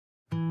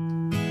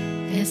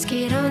Let's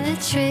get on the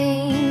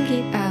train,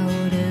 get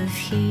out of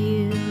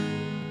here.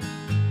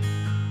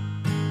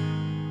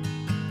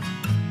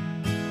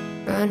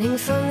 Running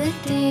from the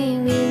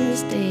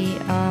demons, they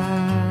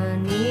are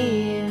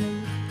near.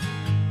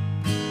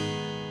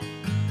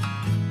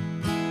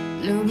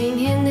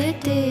 Looming in the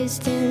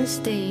distance,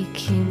 they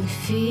can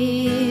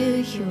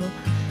feel your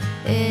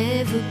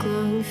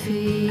ever-growing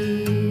fear.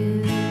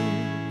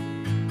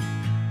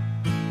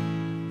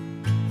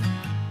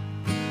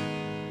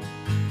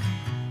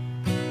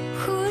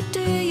 Who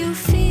do you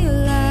feel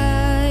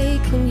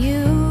like when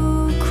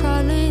you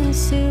crawl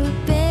into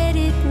bed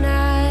at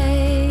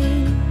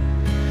night?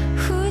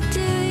 Who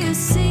do you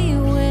see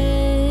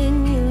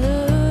when you're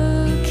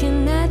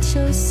looking at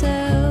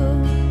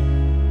yourself?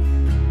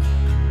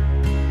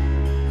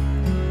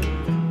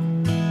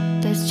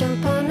 Let's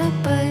jump on a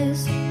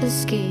bus,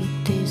 escape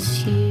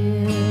this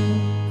year.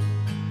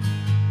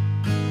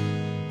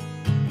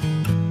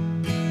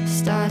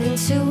 Starting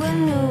to a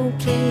new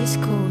place,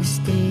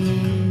 coast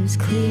is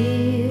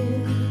clear.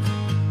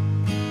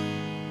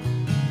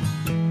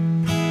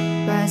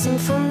 Rising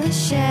from the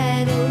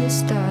shadows,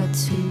 start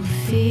to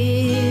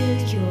feel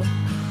your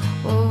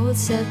old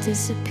self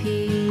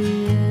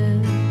disappear.